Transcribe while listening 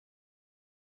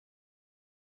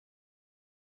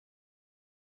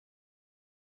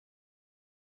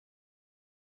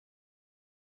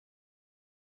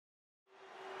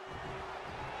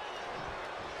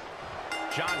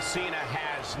John Cena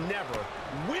has never,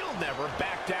 will never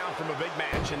back down from a big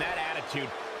match, and that attitude,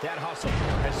 that hustle,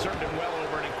 has served him well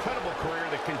over an incredible career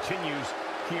that continues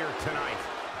here tonight.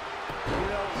 You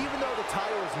know, even though the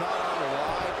title is not on the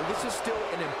line, this is still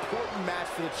an important match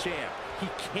for the champ.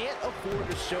 He can't afford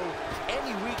to show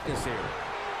any weakness here.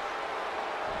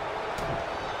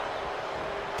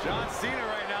 John Cena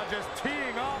right now just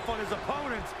teeing off on his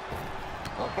opponent.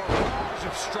 A barrage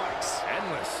of strikes.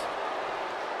 Endless.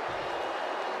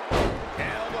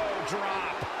 Elbow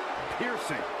drop.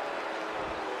 Piercing.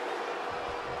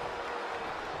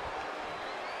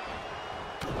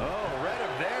 Oh, read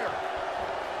him there.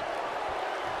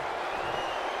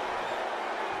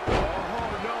 Oh,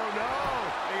 no.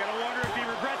 You gotta wonder if he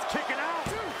regrets kicking out.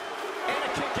 And a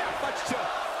kick out, much to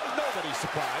nobody's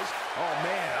surprise. Oh,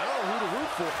 man, I don't know who to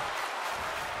root for.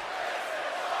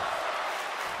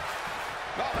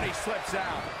 Oh, and he slips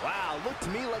out. Wow, looked to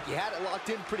me like he had it locked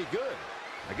in pretty good.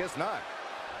 I guess not.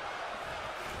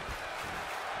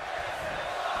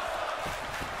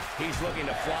 He's looking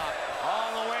to flop.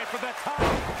 All the way for the top. 1,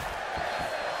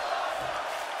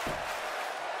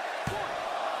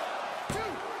 2,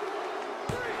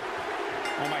 3.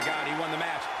 Oh my God, he won the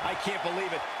match. I can't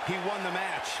believe it. He won the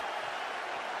match.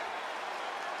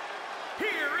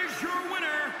 Here is your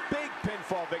winner. Big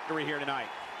pinfall victory here tonight.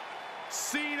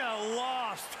 Cena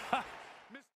lost.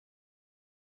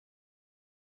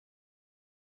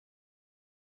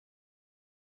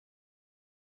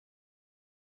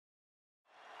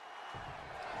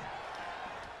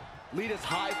 Lita's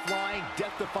high-flying,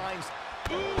 death-defying.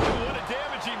 Ooh, what a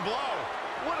damaging blow.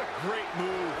 What a great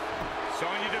move.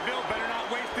 Sonya Deville better not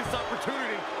waste this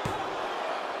opportunity.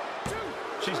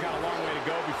 She's got a long way to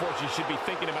go before she should be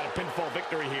thinking about a pinfall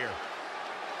victory here.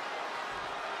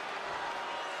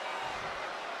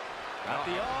 Got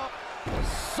the up.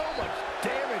 So much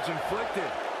damage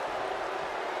inflicted.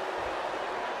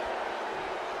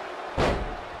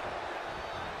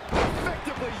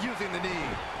 Effectively using the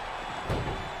knee.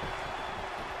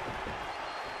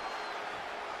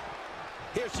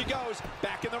 Here she goes,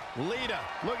 back in the... Lita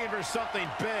looking for something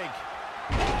big.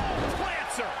 Oh,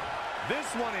 plants her. This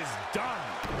one is done.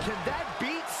 Can that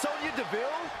beat Sonya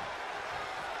Deville?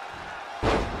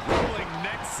 Rolling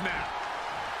neck snap.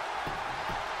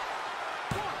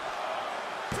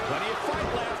 Plenty of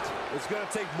fight left. It's going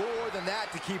to take more than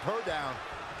that to keep her down.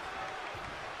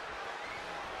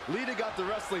 Lita got the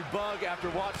wrestling bug after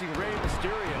watching Rey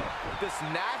Mysterio. This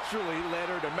naturally led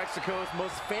her to Mexico's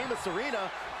most famous arena,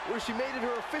 where she made it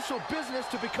her official business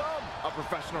to become a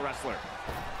professional wrestler.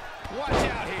 Watch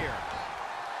out here.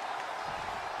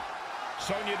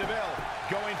 Sonya Deville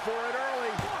going for it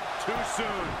early. Too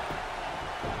soon.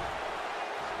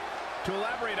 To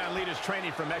elaborate on Lita's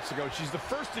training from Mexico, she's the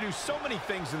first to do so many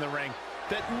things in the ring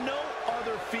that no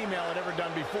other female had ever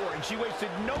done before, and she wasted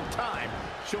no time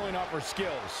showing off her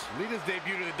skills. Lita's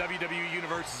debut to the WWE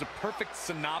Universe is a perfect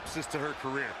synopsis to her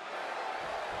career.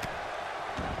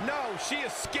 No, she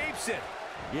escapes it.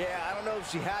 Yeah, I don't know if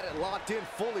she had it locked in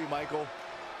fully, Michael.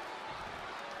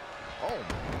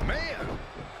 Oh, man.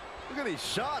 Look at these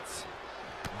shots.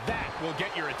 That will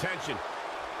get your attention.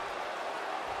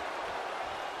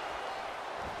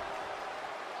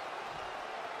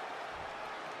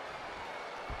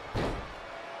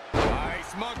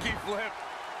 Nice monkey flip.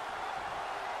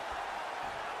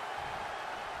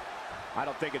 I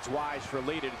don't think it's wise for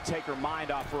Lita to take her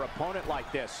mind off her opponent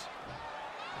like this.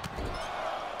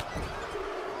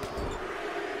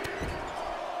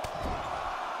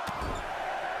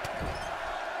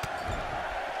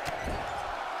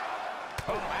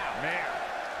 Oh, wow, man.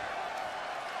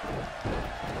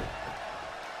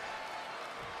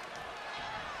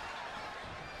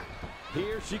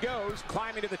 Here she goes,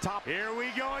 climbing to the top. Here we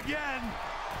go again.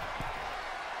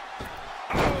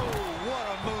 Oh, what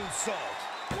a moonsault.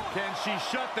 Can she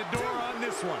shut the door on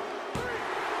this one?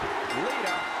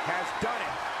 Lita has done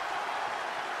it.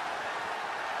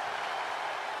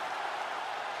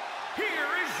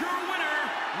 Here is your winner,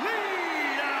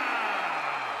 Lita!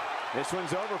 This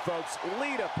one's over, folks.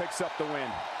 Lita picks up the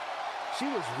win. She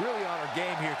was really on her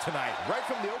game here tonight, right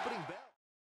from the opening bell.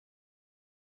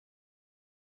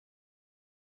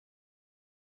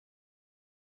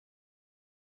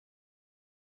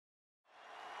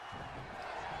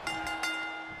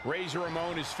 Razor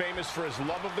Ramon is famous for his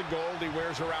love of the gold he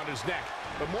wears around his neck.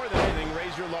 But more than anything,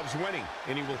 Razor loves winning,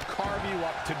 and he will carve you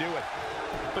up to do it.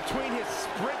 Between his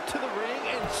sprint to the ring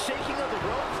and shaking of the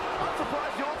ropes, I'm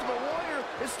surprised the Ultimate Warrior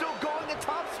is still going at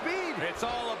top speed. It's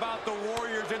all about the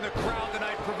Warriors in the crowd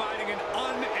tonight, providing an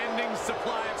unending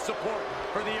supply of support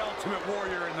for the Ultimate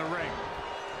Warrior in the ring.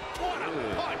 What a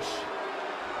punch!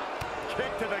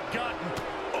 kick to the gut.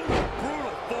 Oh,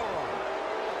 brutal forearm.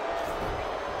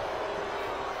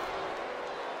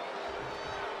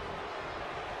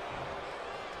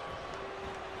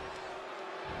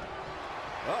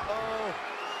 Uh-oh.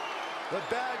 The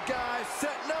bad guy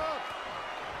setting up.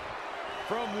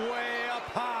 From way up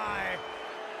high.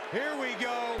 Here we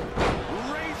go.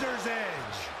 Razor's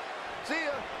edge. See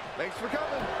ya. Thanks for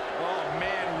coming. Oh,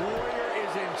 man, Warrior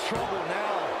is in trouble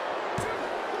now.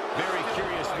 Very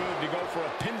curious move to go for a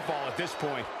pinfall at this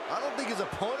point. I don't think his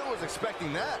opponent was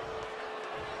expecting that.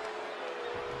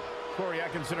 Corey, I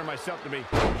consider myself to be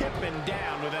hip and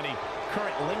down with any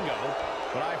current lingo,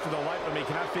 but I, for the life of me,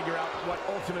 cannot figure out what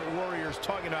Ultimate Warrior's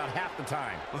talking about half the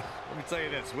time. Let me tell you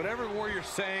this. Whatever Warrior's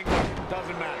saying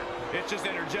doesn't matter. It's just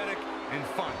energetic and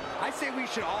fun. I say we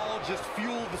should all just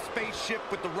fuel the spaceship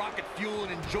with the rocket fuel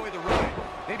and enjoy the ride.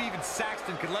 Maybe even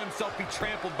Saxton could let himself be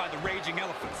trampled by the raging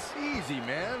elephants. Easy,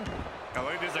 man. Now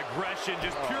look at this aggression,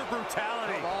 just pure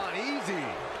brutality. Come on, easy.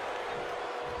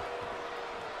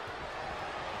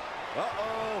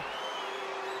 Uh-oh.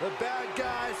 The bad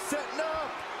guy's setting up.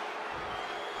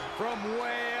 From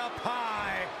way up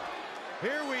high.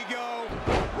 Here we go.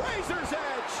 Razor's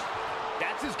edge.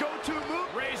 That's his go-to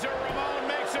move. Razor Ramon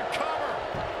makes a cover.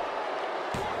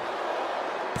 1,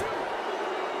 2,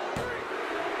 3.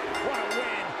 What a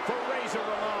win for Razor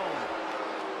Ramon.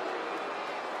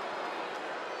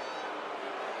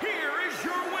 Here is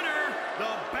your winner,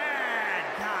 the bad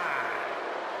guy,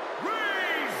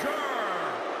 Razor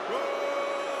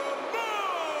Ramon.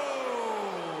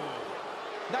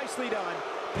 Nicely done,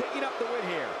 picking up the win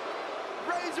here.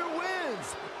 Razor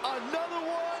wins. Another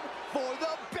one for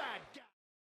the bad guy.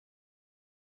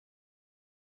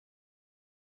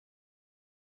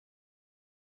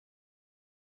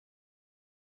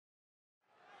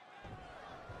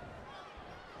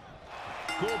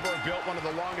 Goldberg built one of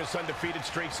the longest undefeated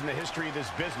streaks in the history of this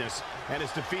business and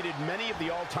has defeated many of the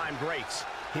all-time greats.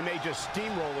 He may just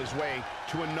steamroll his way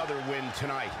to another win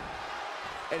tonight.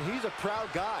 And he's a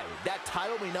proud guy. That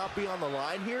title may not be on the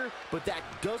line here, but that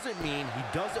doesn't mean he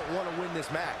doesn't want to win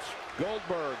this match.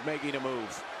 Goldberg making a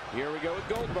move. Here we go with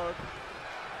Goldberg.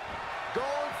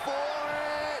 Going for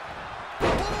it.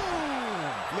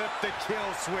 Boom! Flip the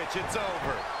kill switch, it's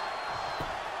over.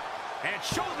 And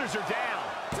shoulders are down.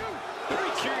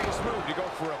 Very curious move to go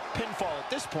for a pinfall at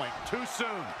this point. Too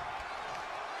soon.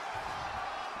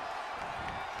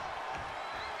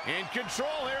 In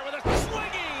control here with a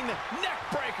swinging neck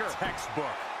breaker. Textbook.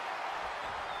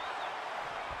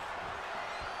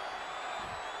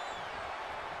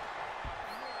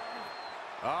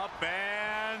 Up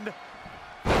and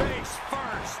face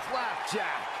first.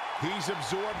 Flapjack. He's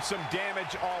absorbed some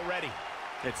damage already.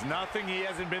 It's nothing he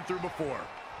hasn't been through before.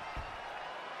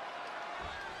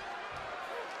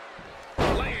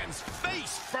 Lands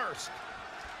face first.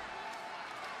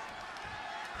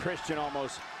 Christian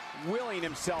almost willing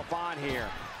himself on here.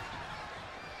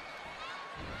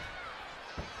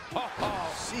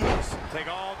 Oh, jeez. Take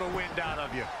all the wind out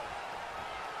of you.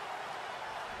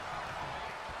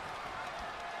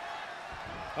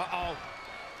 Uh-oh.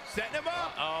 Setting him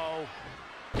up. Uh-oh.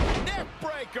 Neck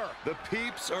breaker. The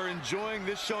peeps are enjoying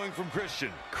this showing from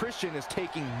Christian. Christian is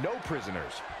taking no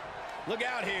prisoners. Look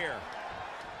out here.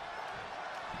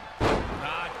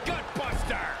 Gut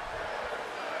buster.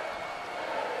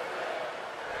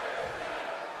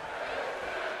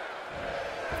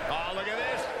 Oh, look at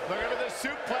this. Look at the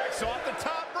suplex off the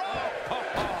top rope. Oh,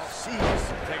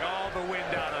 jeez. Take all the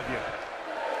wind out of you.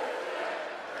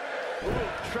 Ooh,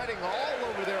 treading all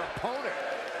over their opponent.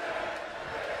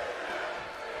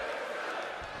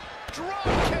 Drop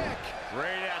kick.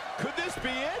 Right out. Could this be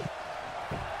it?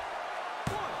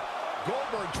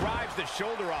 Goldberg drives the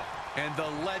shoulder up. And the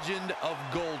legend of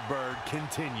Goldberg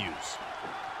continues.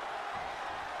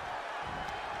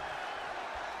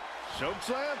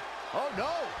 Chokeslam? Oh,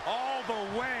 no. All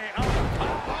the way up.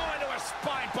 Oh, into a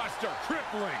spine buster.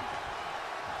 Crippling.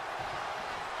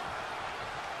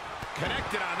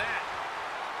 Connected on that.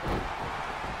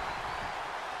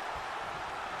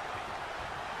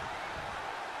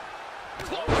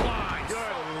 Clothesline.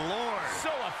 Good Lord.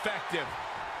 So effective.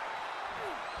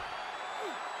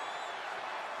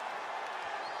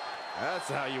 That's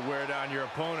how you wear down your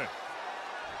opponent.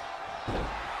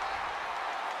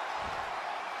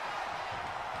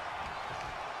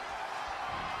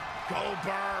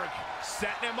 Goldberg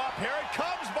setting him up. Here it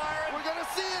comes, Byron. We're going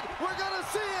to see it. We're going to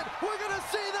see it. We're going to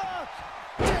see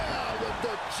the down with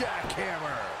the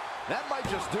jackhammer. That might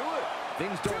just do it.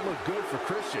 Things don't look good for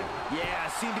Christian. Yeah,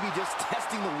 seem to be just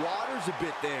testing the waters a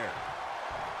bit there.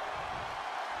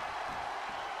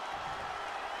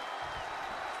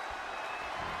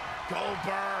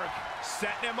 Goldberg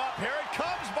setting him up. Here it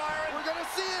comes, Byron. We're gonna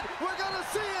see it. We're gonna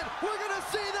see it. We're gonna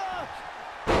see the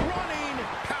Running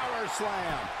power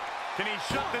slam. Can he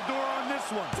shut the door on this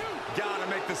one? Gotta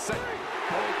make the save.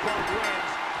 Goldberg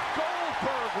wins.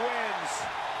 Goldberg wins.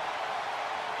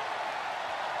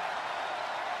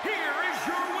 Here is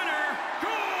your winner,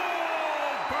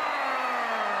 Goldberg!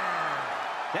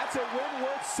 That's a win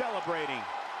worth celebrating.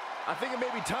 I think it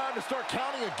may be time to start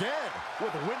counting again.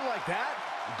 With a win like that,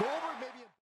 Goldberg may be...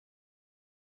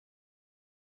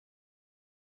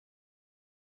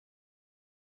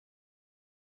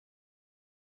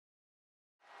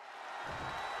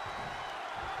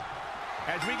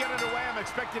 As we get underway, I'm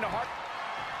expecting a heart...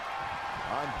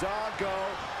 Fandango.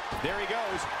 There he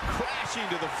goes, crashing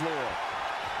to the floor.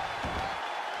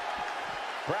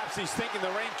 Perhaps he's thinking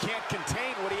the ring can't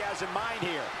contain what he has in mind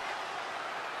here.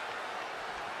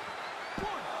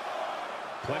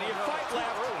 Plenty of fight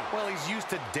left. Well, he's used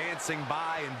to dancing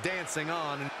by and dancing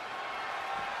on.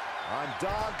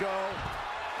 Fandango.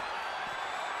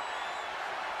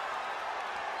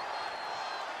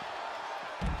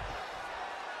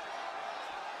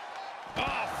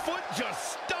 Oh, foot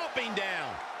just stomping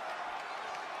down.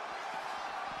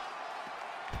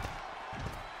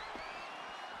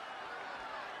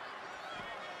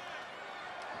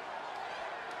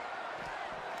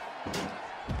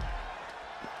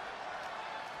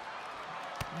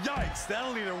 Yikes,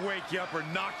 that'll either wake you up or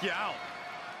knock you out.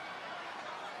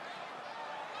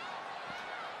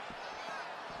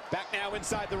 Back now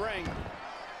inside the ring.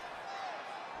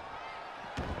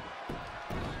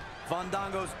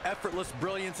 Fandango's effortless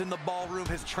brilliance in the ballroom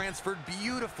has transferred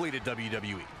beautifully to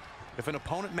WWE. If an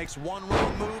opponent makes one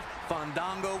wrong move,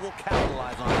 Fandango will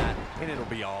capitalize on that, and it'll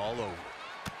be all over.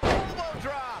 Elbow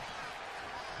drop.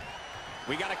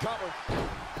 We got to cover.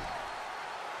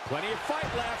 Plenty of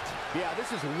fight left. Yeah,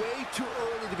 this is way too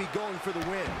early to be going for the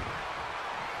win.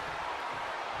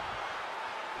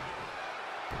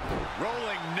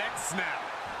 Rolling neck snap.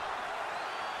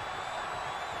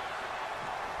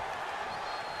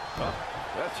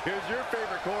 Here's your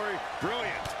favorite, Corey.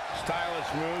 Brilliant.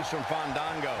 Stylish moves from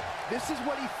Fandango. This is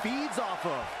what he feeds off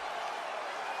of.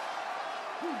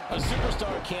 A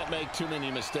superstar can't make too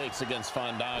many mistakes against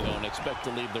Fandango and expect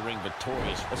to leave the ring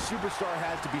victorious. A superstar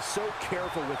has to be so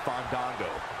careful with Fandango.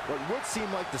 What would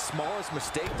seem like the smallest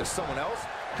mistake to someone else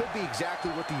could be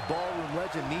exactly what the ballroom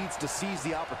legend needs to seize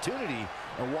the opportunity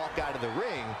and walk out of the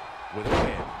ring with a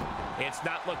win. It's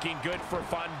not looking good for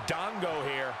Fandango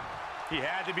here. He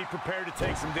had to be prepared to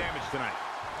take some damage tonight.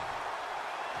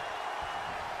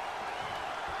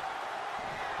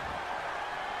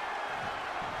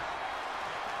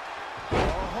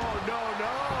 Oh, no.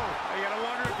 You gotta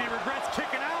wonder if he regrets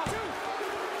kicking out.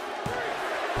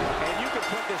 And you can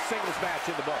put this singles match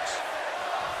in the books.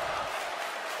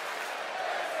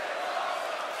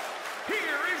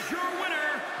 Here is your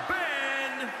winner,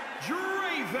 Ben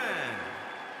Draven.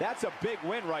 That's a big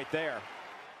win right there.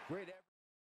 Great.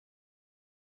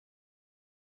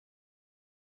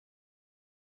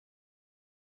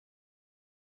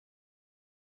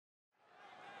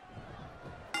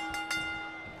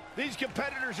 These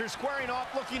competitors are squaring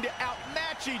off looking to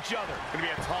outmatch each other. Gonna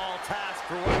be a tall task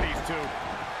for one of these two.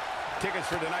 Tickets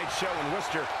for tonight's show in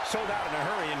Worcester sold out in a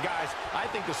hurry. And guys, I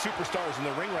think the superstars in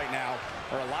the ring right now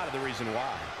are a lot of the reason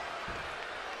why.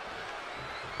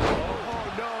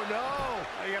 Oh, no.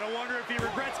 You gotta wonder if he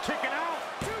regrets kicking out.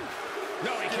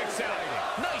 No, he kicks out.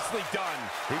 Nicely done.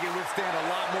 He can withstand a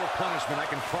lot more punishment, I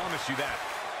can promise you that.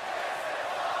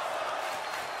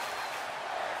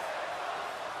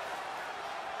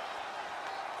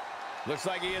 Looks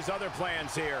like he has other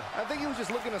plans here. I think he was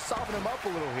just looking to soften him up a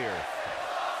little here.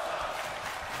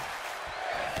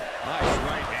 Nice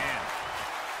right hand.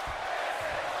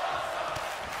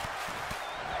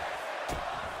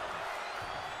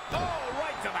 Oh,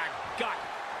 right to the gut.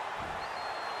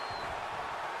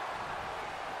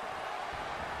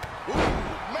 Ooh,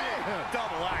 man.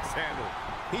 Double axe handle.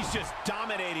 He's just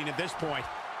dominating at this point.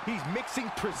 He's mixing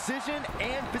precision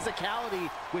and physicality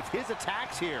with his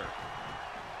attacks here.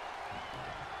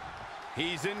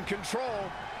 He's in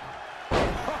control.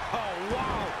 Oh,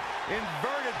 wow.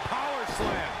 Inverted power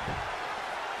slam.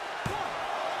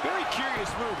 Very curious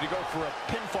move to go for a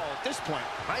pinfall at this point.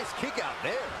 Nice kick out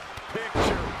there.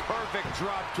 Picture perfect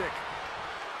drop kick.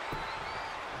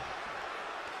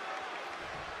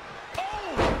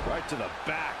 Oh! Right to the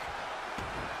back.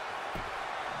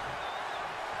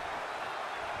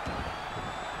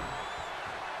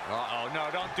 Uh-oh, no,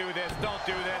 don't do this, don't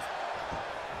do this.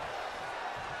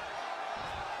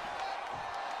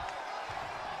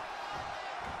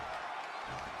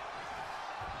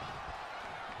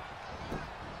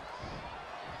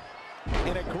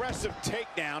 aggressive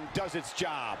takedown does its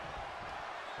job.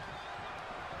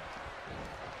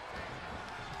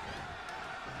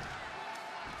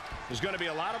 There's going to be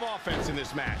a lot of offense in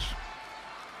this match.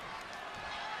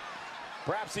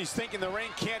 Perhaps he's thinking the ring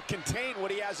can't contain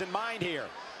what he has in mind here.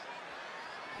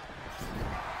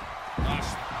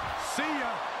 See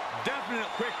ya. Definite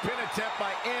quick pin attempt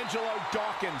by Angelo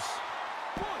Dawkins.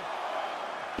 1,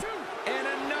 2. And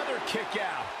another kick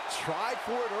out. Tried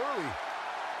for it early.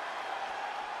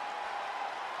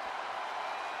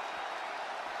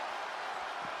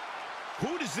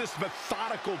 Who does this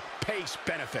methodical pace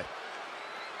benefit?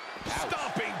 Ouch.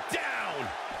 Stomping down.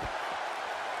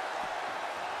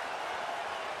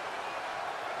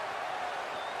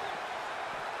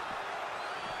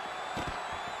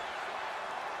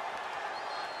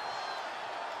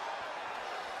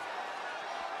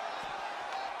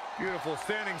 beautiful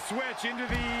standing switch into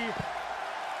the...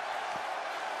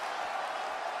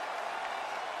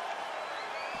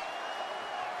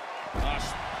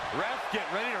 Ref, get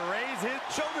ready to raise his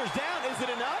shoulders down. Is it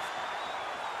enough?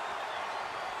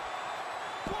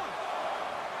 1,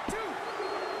 2,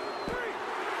 3.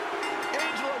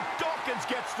 Angelo Dawkins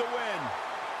gets the win.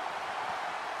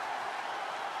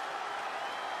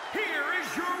 Here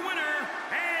is your winner,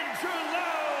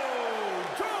 Angelo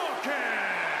Dawkins.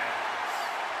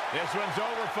 This one's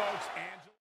over, folks.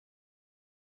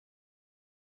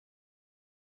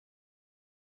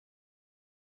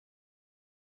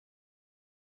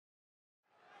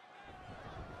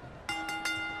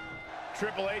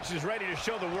 Triple H is ready to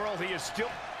show the world he is still...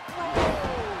 Oh,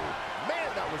 man,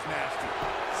 that was nasty.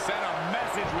 Sent a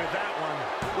message with that one.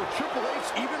 Will Triple H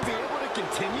even be able to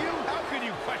continue? How could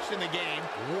you question the game?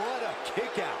 What a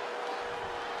kick out.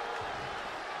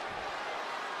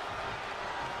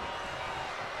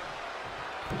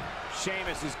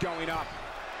 Sheamus is going up.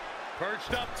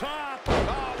 Perched up top.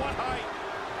 Oh, what height.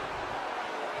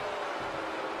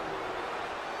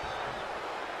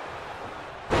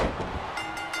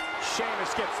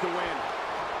 Sheamus gets the win.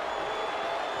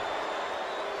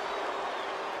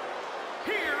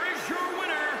 Here is your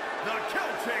winner, the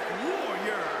Celtic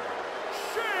Warrior,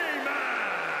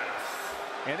 Sheamus.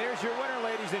 And there's your winner,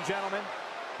 ladies and gentlemen.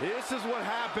 This is what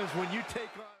happens when you take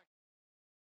on...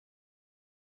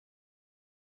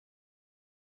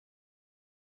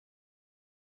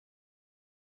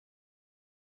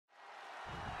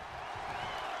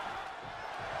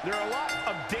 There are a lot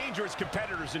of dangerous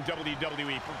competitors in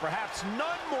WWE, but perhaps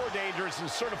none more dangerous and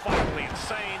certifiably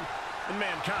insane than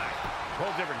Mankind. A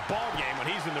whole different ballgame when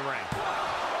he's in the ring.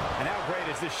 And how great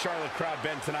has this Charlotte crowd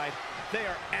been tonight? They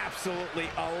are absolutely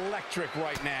electric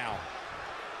right now.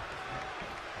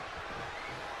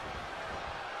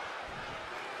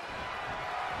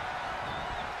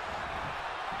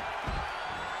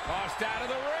 Tossed out of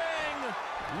the ring.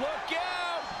 Look out.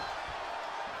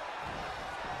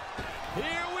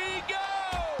 Here we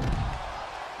go!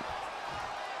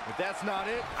 If that's not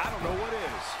it, I don't know what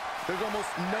is. There's almost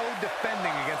no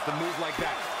defending against a move like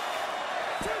that.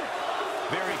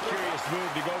 Very curious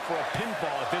move to go for a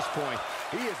pinfall at this point.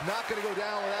 He is not going to go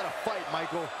down without a fight,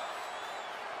 Michael.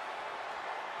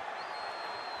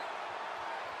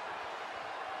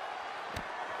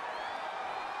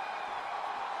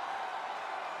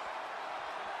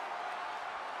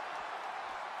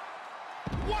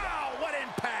 Wow, what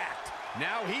impact!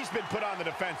 Now he's been put on the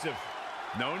defensive.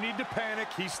 No need to panic.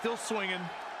 He's still swinging.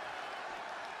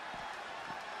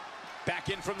 Back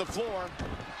in from the floor.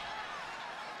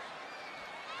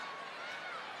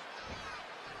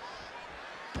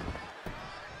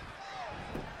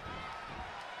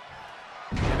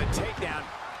 And the takedown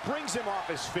brings him off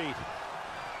his feet.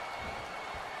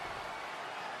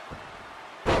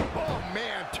 Oh,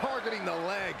 man, targeting the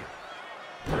leg.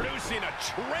 Producing a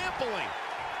trampling.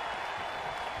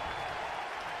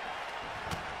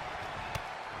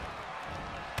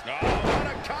 Oh, what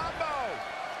a combo!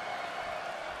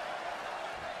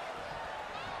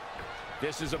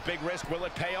 This is a big risk. Will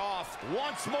it pay off?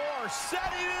 Once more,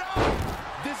 setting it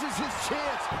up! This is his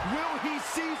chance. Will he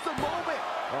seize the moment?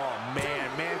 Oh, man,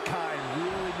 Mankind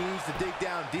really needs to dig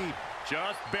down deep.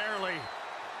 Just barely.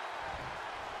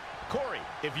 Corey,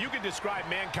 if you could describe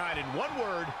Mankind in one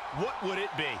word, what would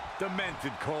it be?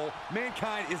 Demented, Cole.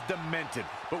 Mankind is demented.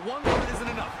 But one word isn't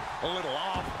enough. A little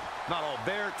off, not all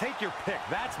there. Take your pick.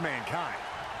 That's Mankind.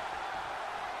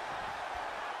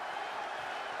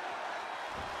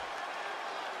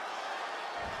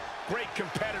 Great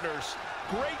competitors,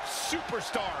 great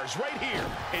superstars right here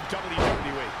in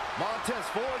WWE. Montez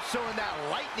Ford showing that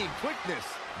lightning quickness.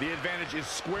 The advantage is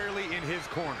squarely in his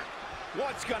corner.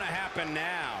 What's going to happen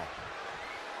now?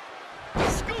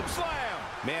 Scoop slam.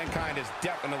 Mankind is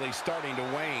definitely starting to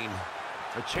wane.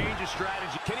 A change of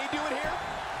strategy. Can he do it here?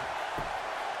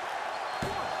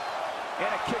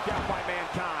 And a kick out by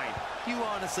Mankind. You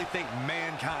honestly think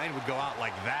Mankind would go out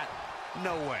like that?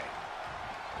 No way.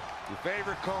 Your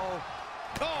favorite call?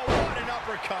 Oh, what an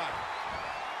uppercut.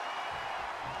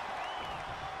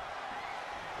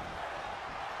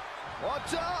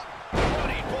 Watch out!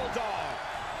 Bloody bulldog.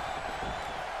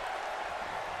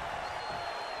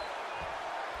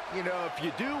 You know, if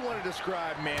you do want to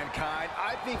describe Mankind,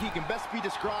 I think he can best be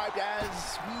described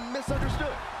as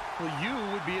misunderstood. Well, you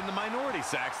would be in the minority,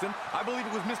 Saxton. I believe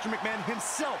it was Mr. McMahon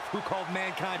himself who called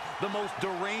Mankind the most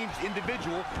deranged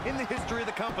individual in the history of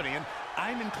the company, and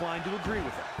I'm inclined to agree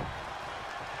with him.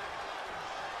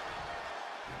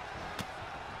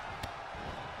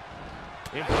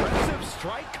 Impressive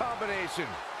strike combination.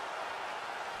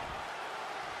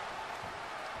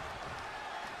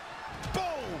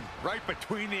 Boom! Right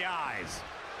between the eyes.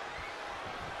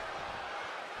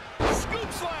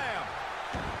 Scoop slam.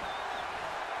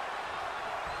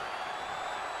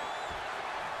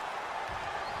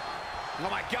 Oh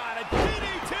my God, a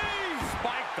DDT!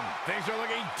 Spiked them. Things are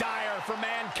looking dire for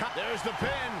Mankind. There's the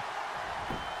pin.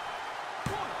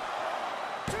 1,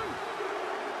 2,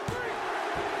 3.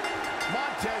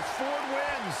 Montez Ford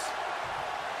wins.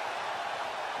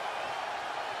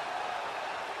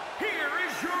 Here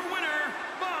is your winner,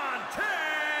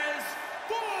 Montez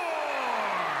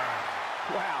Ford.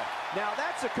 Wow, now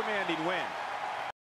that's a commanding win.